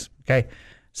media-wise. Okay?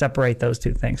 Separate those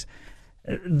two things.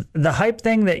 The hype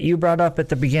thing that you brought up at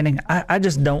the beginning, I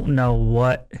just don't know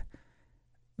what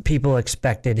people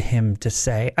expected him to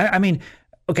say. I mean,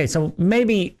 okay, so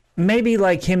maybe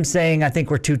like him saying, I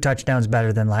think we're 2 touchdowns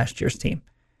better than last year's team.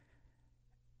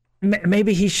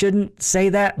 Maybe he shouldn't say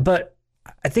that, but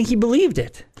I think he believed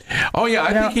it. Oh, yeah,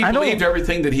 I think he believed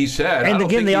everything that he said. And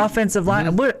again, the offensive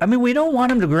line, I mean, we don't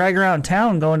want him to drag around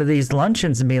town going to these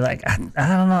luncheons and be like, I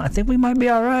don't know, I think we might be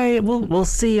all right. We'll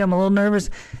see. I'm a little nervous.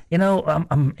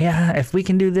 Yeah, if we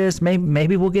can do this,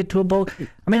 maybe we'll get to a bowl.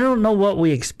 I mean, I don't know what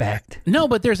we expect. No,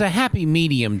 but there's a happy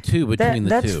medium, too, between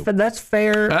the two. That's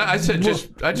fair.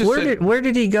 Where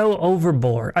did he go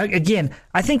overboard? Again,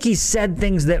 I think he said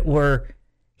things that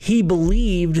he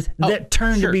believed that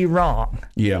turned to be wrong.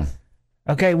 Yeah.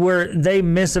 Okay, where they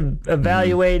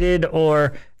misevaluated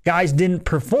or guys didn't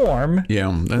perform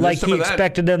like he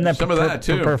expected them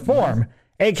to perform,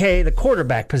 a.k.a. the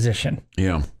quarterback position.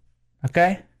 Yeah.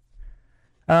 Okay?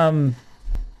 I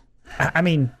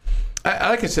mean...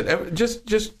 like I said,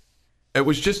 it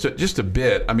was just a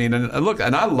bit. I mean, and look,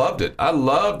 and I loved it. I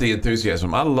loved the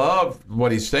enthusiasm. I loved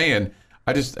what he's saying.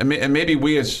 And maybe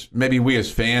we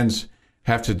as fans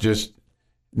have to just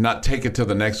not take it to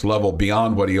the next level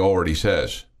beyond what he already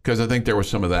says, because I think there was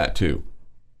some of that too.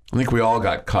 I think we all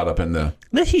got caught up in the...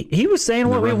 He was saying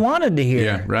what we wanted to hear.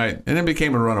 Yeah, right. And it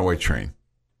became a runaway train.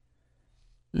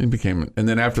 And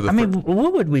then after the... I mean,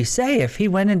 what would we say if he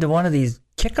went into one of these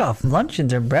kickoff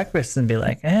luncheons or breakfasts and be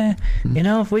like,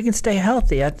 if we can stay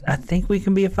healthy, I think we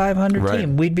can be a 500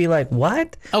 team. We'd be like,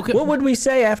 what? Okay. What would we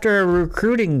say after a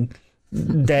recruiting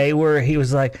day where he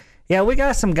was like... Yeah, we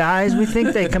got some guys. We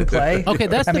think they can play. Okay,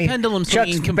 that's the pendulum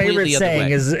swinging Chuck's completely favorite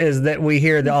saying is that we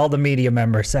hear all the media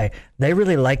members say, they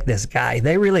really like this guy.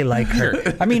 They really like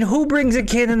her. I mean, who brings a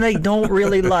kid and they don't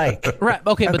really like? Right,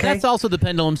 okay, but that's also the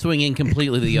pendulum swinging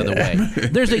completely the other way.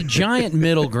 There's a giant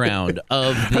middle ground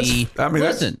of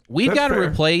we've got to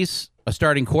replace a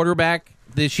starting quarterback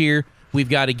this year. We've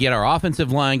got to get our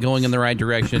offensive line going in the right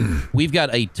direction. We've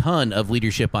got a ton of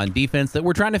leadership on defense that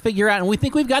we're trying to figure out, and we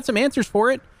think we've got some answers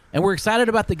for it. And we're excited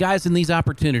about the guys in these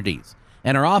opportunities.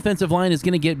 And our offensive line is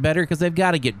going to get better because they've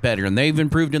got to get better. And they've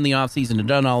improved in the offseason and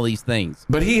done all these things.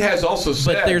 But he has also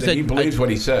said that he believes what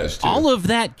he says, too. All of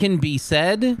that can be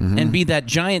said and be that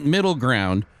giant middle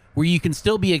ground where you can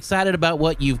still be excited about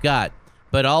what you've got,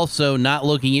 but also not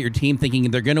looking at your team thinking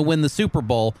they're going to win the Super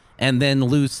Bowl and then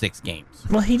lose 6 games.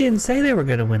 Well, he didn't say they were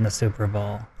going to win the Super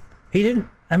Bowl. He didn't.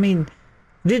 I mean...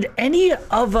 Did any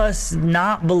of us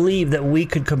not believe that we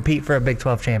could compete for a Big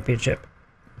 12 championship?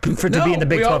 To be in the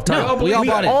Big 12 title? We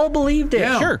all believed it.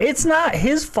 Yeah. Sure. It's not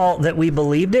his fault that we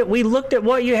believed it. We looked at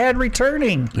what you had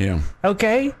returning. Yeah.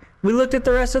 Okay? We looked at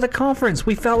the rest of the conference.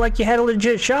 We felt like you had a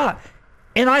legit shot.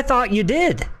 And I thought you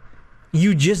did.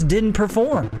 You just didn't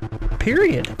perform.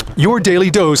 Period. Your daily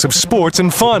dose of sports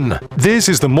and fun. This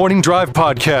is the Morning Drive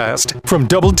Podcast from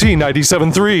Double T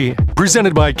 97.3,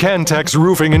 presented by Cantex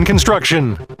Roofing and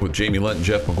Construction. With Jamie Lent and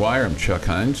Jeff McGuire, I'm Chuck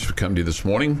Heinz. We come to you this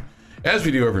morning, as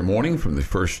we do every morning, from the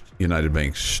First United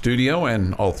Bank studio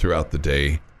and all throughout the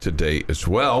day today as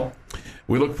well.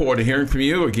 We look forward to hearing from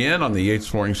you again on the Yates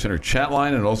Flooring Center chat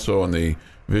line and also on the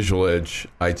Visual Edge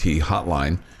IT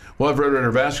hotline. We'll have Red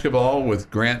Raider basketball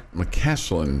with Grant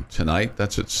McCaslin tonight.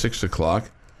 That's at 6 o'clock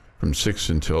from 6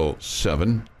 until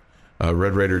 7.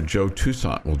 Red Raider Joe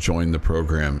Toussaint will join the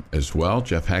program as well.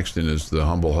 Jeff Haxton is the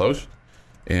humble host,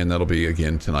 and that'll be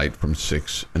again tonight from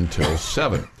 6 until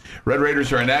 7. Red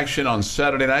Raiders are in action on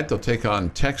Saturday night. They'll take on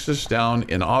Texas down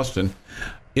in Austin.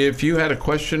 If you had a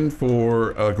question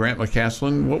for Grant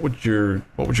McCaslin, what would your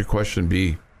question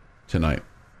be tonight?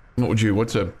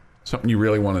 What's something you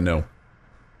really want to know?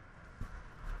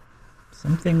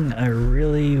 Something I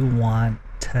really want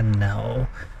to know.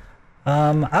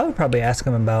 I would probably ask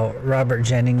him about Robert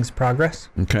Jennings' progress.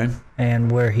 Okay.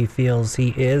 And where he feels he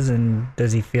is, and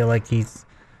does he feel like he's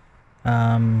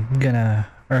gonna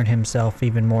earn himself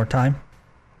even more time?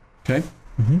 Okay.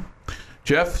 Mm-hmm.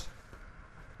 Jeff,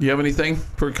 do you have anything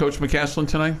for Coach McCaslin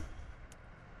tonight?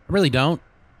 I really don't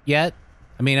yet.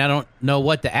 I mean, I don't know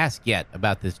what to ask yet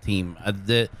about this team.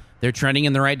 They're trending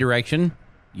in the right direction.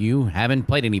 You haven't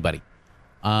played anybody.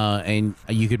 And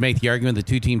you could make the argument the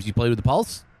two teams you played with the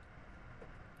Pulse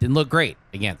didn't look great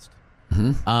against.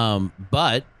 Mm-hmm.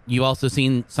 But you also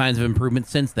seen signs of improvement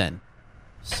since then.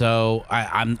 So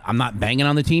I'm not banging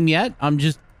on the team yet. I'm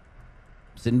just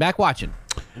sitting back watching,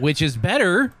 which is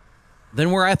better than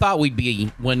where I thought we'd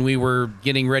be when we were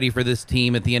getting ready for this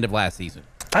team at the end of last season.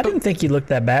 I didn't think you looked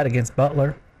that bad against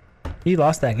Butler. You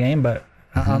lost that game, but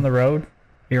on the road,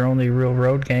 your only real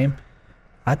road game,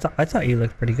 I thought you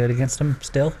looked pretty good against them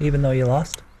still, even though you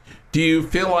lost. Do you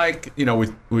feel like,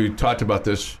 we talked about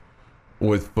this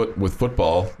with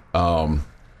football, how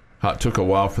it took a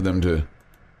while for them to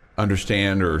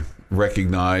understand or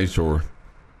recognize or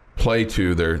play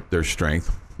to their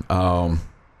strength.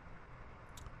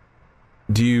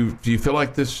 Do you feel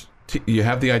like this? You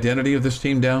have the identity of this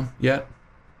team down yet?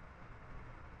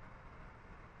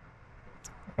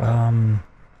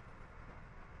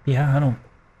 Yeah,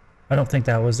 I don't think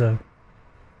that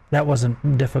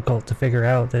wasn't difficult to figure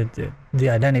out. That the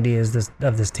identity of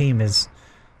this team is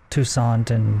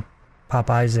Toussaint and Pop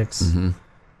Isaacs. Mm-hmm.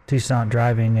 Toussaint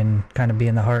driving and kind of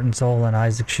being the heart and soul, and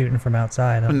Isaac shooting from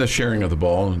outside. And the sharing of the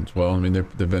ball as well. I mean,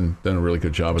 they've done a really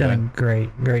good job of that. Done a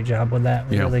great job with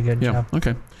that. Yeah. Really good job.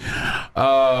 Okay.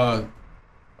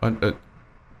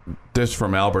 This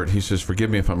from Albert. He says, "Forgive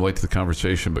me if I'm late to the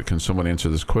conversation, but can someone answer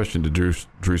this question? Did Drew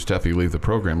Steffi leave the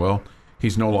program?" Well,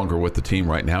 he's no longer with the team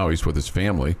right now. He's with his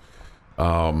family.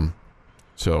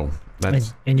 So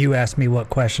that's. And you asked me what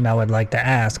question I would like to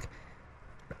ask.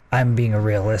 I'm being a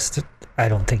realist. I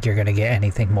don't think you're going to get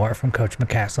anything more from Coach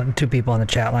McCaslin. Two people on the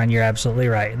chat line, you're absolutely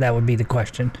right. That would be the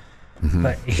question. Mm-hmm.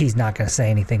 But he's not going to say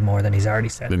anything more than he's already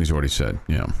said.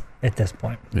 Yeah. At this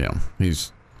point. Yeah.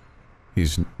 He's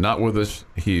not with us.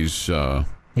 He's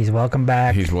welcome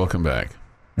back. He's welcome back.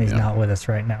 He's not with us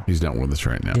right now. He's not with us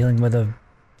right now. Dealing with a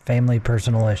family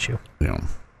personal issue. Yeah.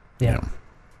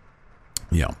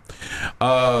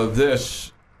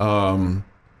 This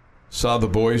saw the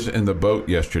boys in the boat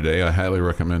yesterday. I highly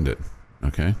recommend it.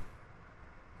 Okay.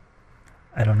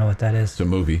 I don't know what that is. It's a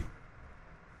movie.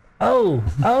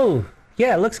 Oh,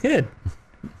 yeah, it looks good.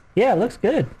 Yeah, it looks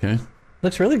good. Okay.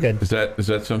 Looks really good. Is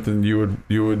that something you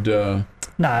would? No,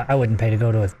 I wouldn't pay to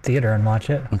go to a theater and watch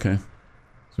it. Okay.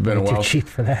 It's been a while. Too cheap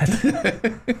for that.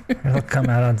 It'll come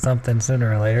out on something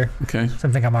sooner or later. Okay.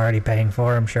 Something I'm already paying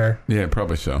for, I'm sure. Yeah,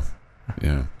 probably so.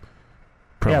 Yeah.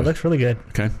 Yeah, it looks really good.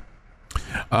 Okay.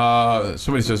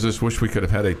 Somebody says this, wish we could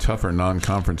have had a tougher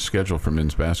non-conference schedule for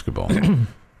men's basketball.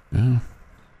 Yeah.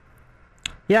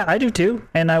 Yeah, I do too.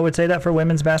 And I would say that for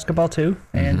women's basketball too.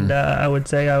 And I would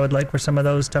say I would like for some of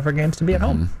those tougher games to be at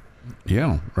home.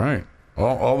 Yeah, right.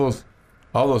 All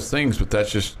those things, but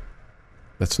that's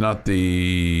not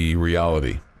the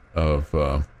reality of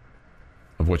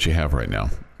what you have right now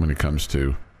when it comes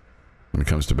to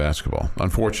basketball.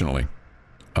 Unfortunately.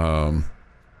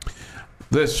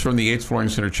 This from the Yates Flooring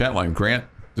Center chat line. Grant,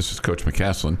 this is Coach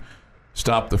McCaslin,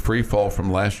 stopped the free fall from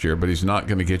last year, but he's not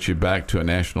going to get you back to a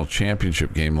national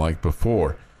championship game like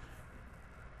before.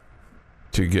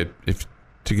 To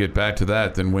get back to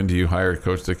that, then when do you hire a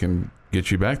coach that can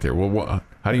get you back there? Well,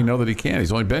 how do you know that he can?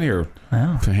 He's only been here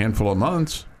a handful of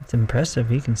months. It's impressive.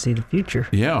 He can see the future.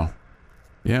 Yeah.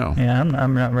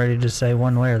 I'm not ready to say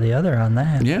one way or the other on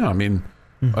that. Yeah, I mean,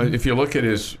 if you look at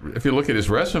his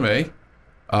resume.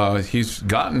 He's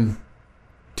gotten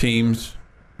teams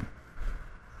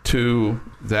to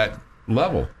that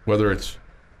level, whether it's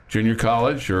junior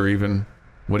college or even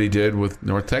what he did with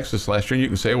North Texas last year. You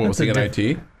can say, well, with the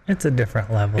NIT. It's a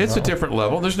different level. It's a different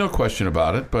level. There's no question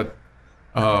about it, but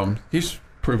he's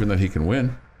proven that he can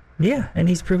win. Yeah, and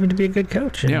he's proven to be a good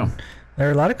coach. And There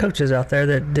are a lot of coaches out there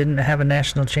that didn't have a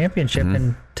national championship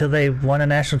until they won a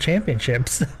national championship.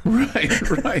 Right.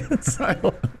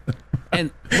 And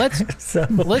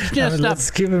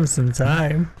let's give him some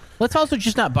time. Let's also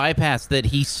just not bypass that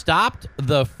he stopped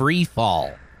the free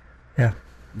fall. Yeah.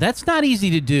 That's not easy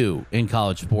to do in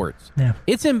college sports. Yeah.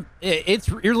 It's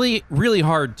really, really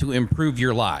hard to improve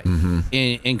your life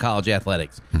in college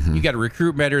athletics. You got to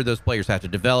recruit better. Those players have to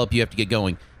develop. You have to get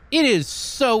going. It is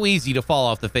so easy to fall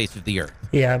off the face of the earth.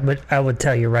 Yeah, but I would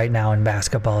tell you right now in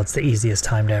basketball, it's the easiest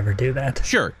time to ever do that.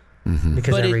 Sure.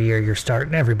 Because every year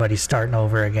everybody's starting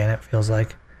over again, it feels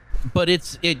like. But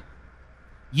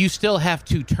you still have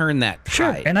to turn that tide.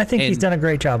 Sure, and I think he's done a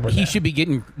great job with that. He should be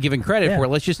given credit for it.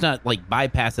 Let's just not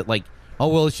bypass it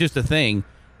it's just a thing.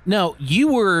 No,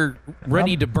 you were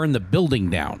ready to burn the building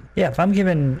down. Yeah, if I'm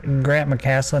giving Grant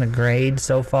McCaslin a grade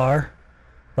so far,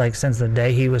 since the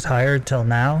day he was hired till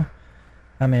now,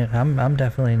 I mean, I'm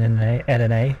definitely at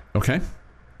an A. Okay.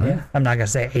 Yeah, I'm not gonna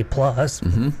say A+,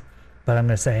 but I'm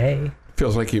gonna say A.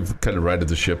 Feels like you've kind of righted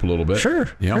the ship a little bit. Sure.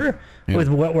 Yeah. With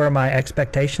where my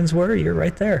expectations were, you're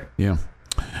right there. Yeah.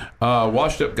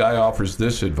 Washed up guy offers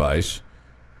this advice.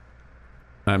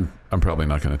 I'm probably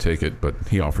not going to take it, but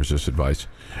he offers this advice: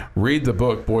 read the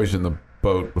book Boys in the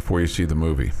Boat before you see the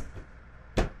movie.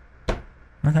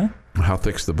 Okay. How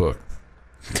thick's the book?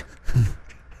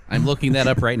 I'm looking that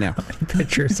up right now. How many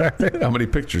pictures are there? How many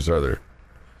pictures are there?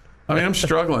 I mean, I'm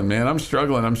struggling, man. I'm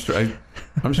struggling. I'm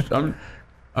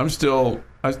still.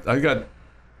 I got a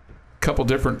couple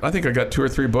different. I think I got 2 or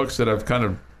 3 books that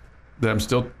I'm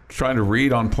still trying to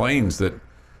read on planes. That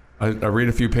I read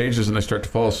a few pages and I start to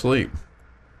fall asleep.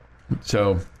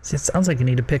 So it sounds like you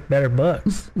need to pick better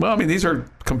books. Well, I mean, these are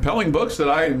compelling books that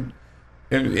I am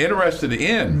interested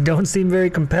in. Don't seem very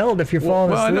compelled if you're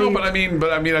falling asleep. Well, I know, but I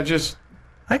mean,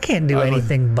 I can't do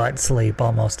anything but sleep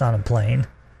almost on a plane.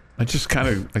 I just kind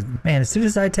of... Man, as soon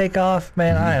as I take off,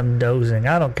 man, I am dozing.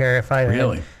 I don't care if I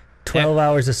had 12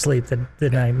 hours of sleep the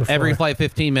night before. Every flight,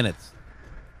 15 minutes.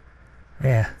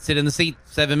 Yeah. Sit in the seat,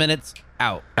 7 minutes,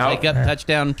 out. Wake up,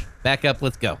 touchdown, back up,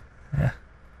 let's go. Yeah.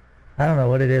 I don't know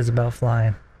what it is about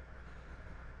flying.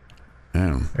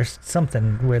 Yeah. There's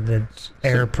something with the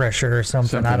air pressure or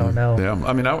something. I don't know. Yeah.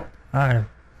 I mean, I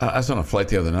was on a flight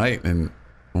the other night, and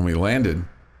when we landed,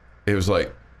 it was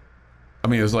like... I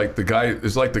mean, it was like the guy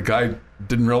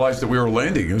didn't realize that we were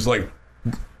landing. It was like,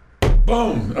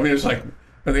 boom. I mean, it's like,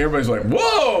 and everybody's like,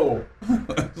 whoa.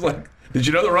 It's like, did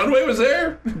you know the runway was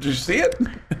there? Did you see it?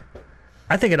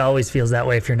 I think it always feels that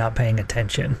way if you're not paying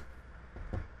attention.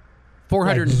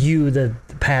 400. Like you, the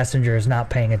passenger, is not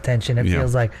paying attention. It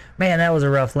feels like, man, that was a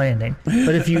rough landing.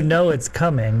 But if you know it's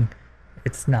coming,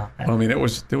 it's not. Well, I mean, it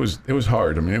was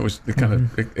hard. I mean,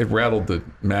 it rattled the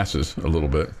masses a little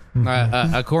bit.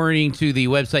 According to the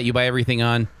website you buy everything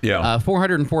on,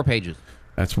 404 pages.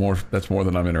 That's more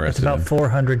than I'm interested in. It's about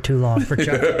 400 too long for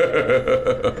Chuck.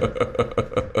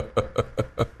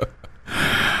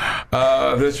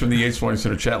 This from the Yates Flooring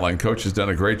Center chat line. Coach has done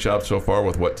a great job so far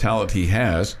with what talent he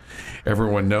has.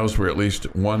 Everyone knows we're at least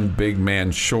one big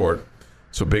man short.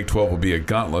 So Big 12 will be a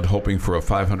gauntlet, hoping for a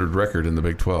 500 record in the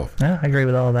Big 12. Yeah, I agree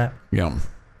with all of that. Yeah.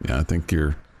 I think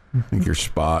you're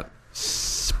spot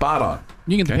on.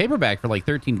 You can get the paperback for like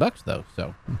 $13 though.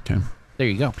 So there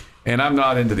you go. And I'm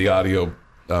not into the audio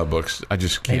books. I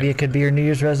just can't. Maybe it could be your New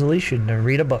Year's resolution to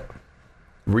read a book.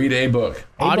 Read a book.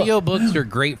 Audio books are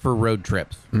great for road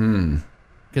trips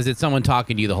because it's someone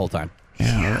talking to you the whole time.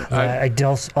 Yeah. I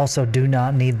also do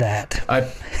not need that.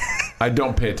 I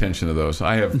don't pay attention to those.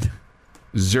 I have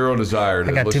zero desire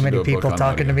to listen to a book. I got too many people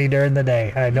talking to me during the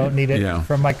day. I don't need it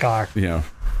from my car. Yeah.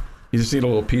 You just need a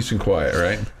little peace and quiet,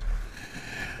 right?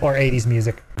 Or 80s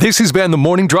music. This has been the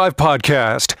Morning Drive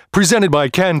Podcast, presented by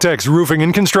Cantex Roofing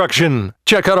and Construction.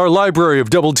 Check out our library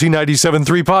of Double T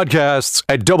 97.3 podcasts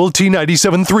at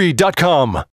doublet973.com.